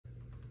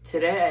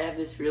Today I have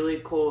this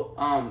really cool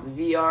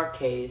VR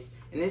case,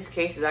 and this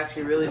case is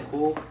actually really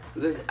cool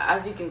because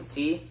as you can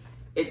see,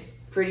 it's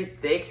pretty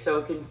thick, so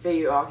it can fit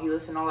your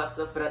Oculus and all that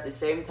stuff, but at the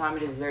same time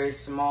it is very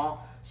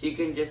small, so you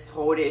can just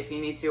hold it if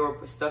you need to,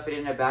 or stuff it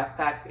in a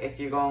backpack if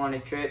you're going on a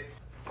trip.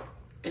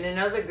 And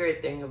another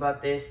great thing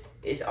about this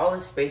is all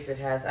the space it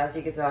has. As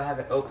you can tell, I have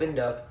it opened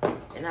up,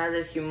 and it has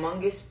this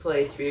humongous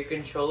place for your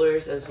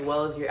controllers as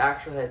well as your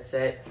actual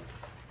headset,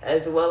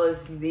 as well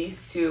as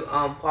these two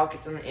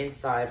pockets on the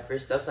inside for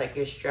stuff like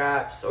your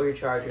straps or your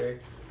charger,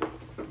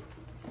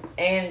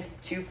 and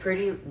two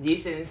pretty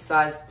decent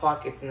sized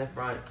pockets in the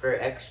front for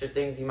extra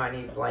things you might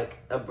need, like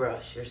a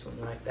brush or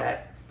something like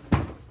that.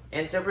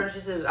 And so pretty much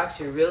this is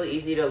actually really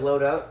easy to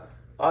load up.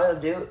 All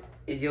you'll do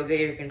is you'll get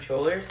your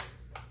controllers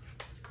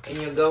and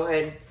you'll go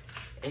ahead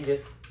and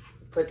just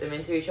put them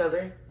into each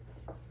other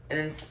and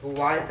then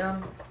slide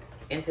them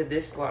into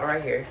this slot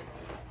right here.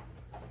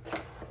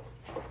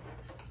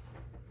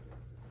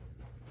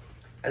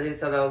 As you can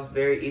tell, that was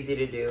very easy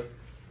to do.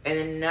 And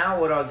then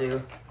now what I'll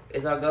do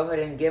is I'll go ahead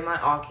and get my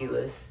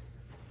Oculus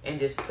and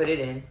just put it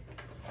in.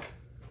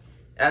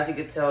 As you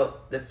can tell,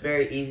 that's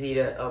very easy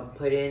to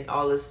put in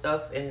all this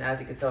stuff, and as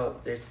you can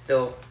tell, it's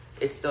still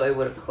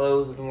able to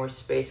close with more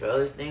space for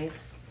other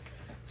things.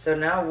 So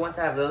now once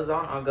I have those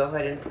on, I'll go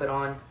ahead and put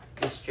on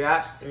the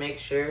straps to make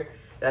sure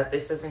that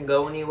this doesn't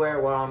go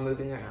anywhere while I'm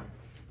moving around.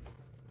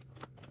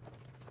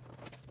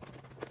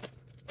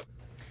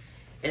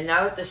 And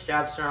now that the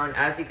straps are on,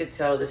 as you could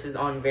tell, this is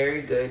on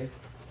very good.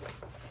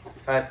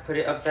 If I put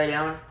it upside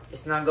down,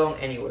 it's not going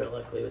anywhere,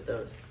 luckily, with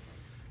those.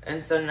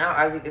 And so now,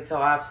 as you can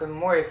tell, I have some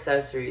more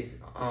accessories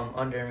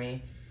under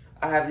me.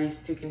 I have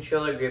these two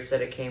controller grips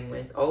that it came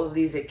with. All of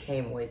these it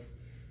came with.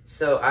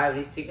 So I have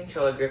these two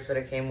controller grips that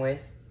it came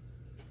with.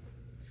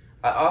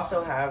 I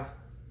also have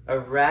a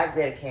rag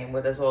that it came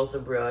with, as well as a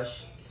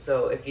brush.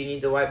 So if you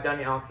need to wipe down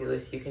your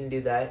Oculus, you can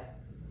do that.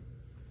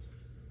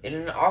 And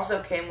it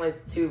also came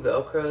with two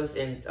Velcros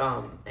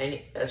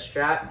and a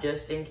strap,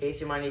 just in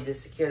case you might need to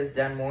secure this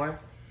down more.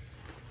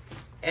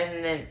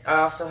 And then I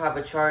also have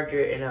a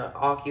charger and an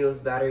Oculus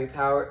battery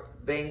power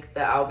bank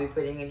that I'll be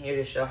putting in here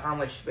to show how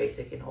much space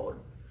it can hold.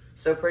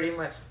 So pretty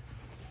much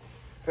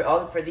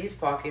for these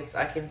pockets,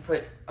 I can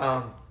put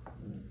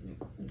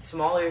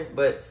smaller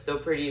but still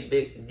pretty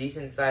big,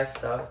 decent sized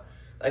stuff.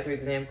 Like for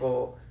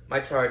example,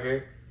 my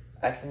charger.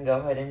 I can go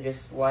ahead and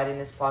just slide in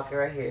this pocket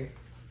right here.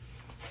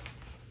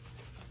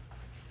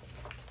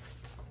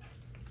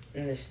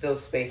 And there's still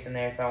space in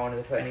there if I wanted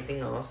to put anything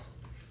else.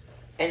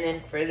 And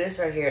then for this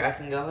right here, I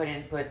can go ahead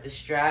and put the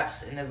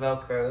straps and the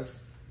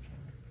Velcros.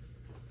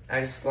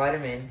 I just slide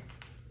them in.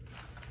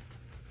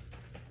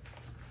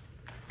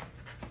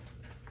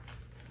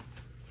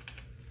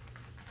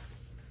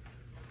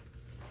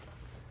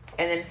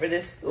 And then for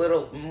this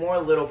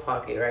little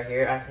pocket right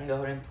here, I can go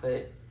ahead and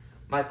put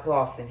my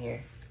cloth in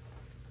here.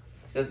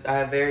 So I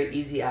have very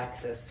easy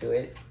access to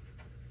it.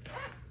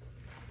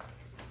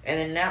 And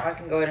then now I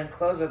can go ahead and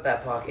close up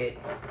that pocket.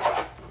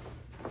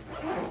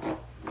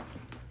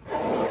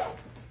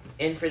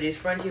 And for these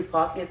front two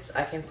pockets,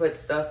 I can put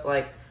stuff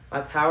like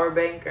my power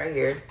bank right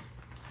here.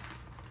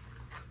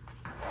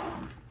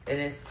 In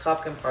this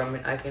top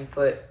compartment, I can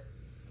put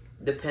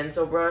the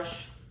pencil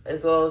brush,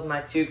 as well as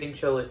my two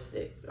controller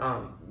stick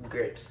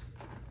grips.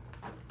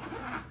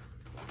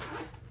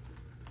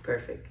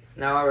 Perfect.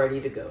 Now I'm ready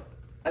to go.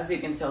 As you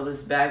can tell,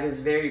 this bag is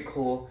very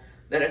cool,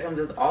 that it comes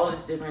with all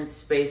these different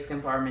space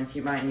compartments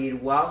you might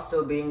need while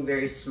still being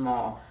very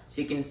small,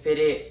 so you can fit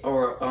it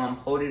or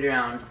hold it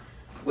around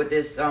with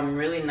this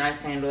really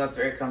nice handle that's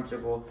very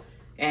comfortable.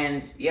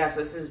 And yeah,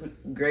 so this is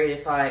great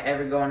if I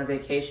ever go on a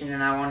vacation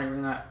and I want to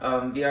bring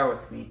VR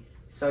with me.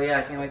 So yeah,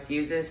 I can't wait to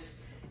use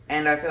this,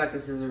 and I feel like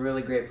this is a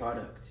really great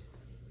product.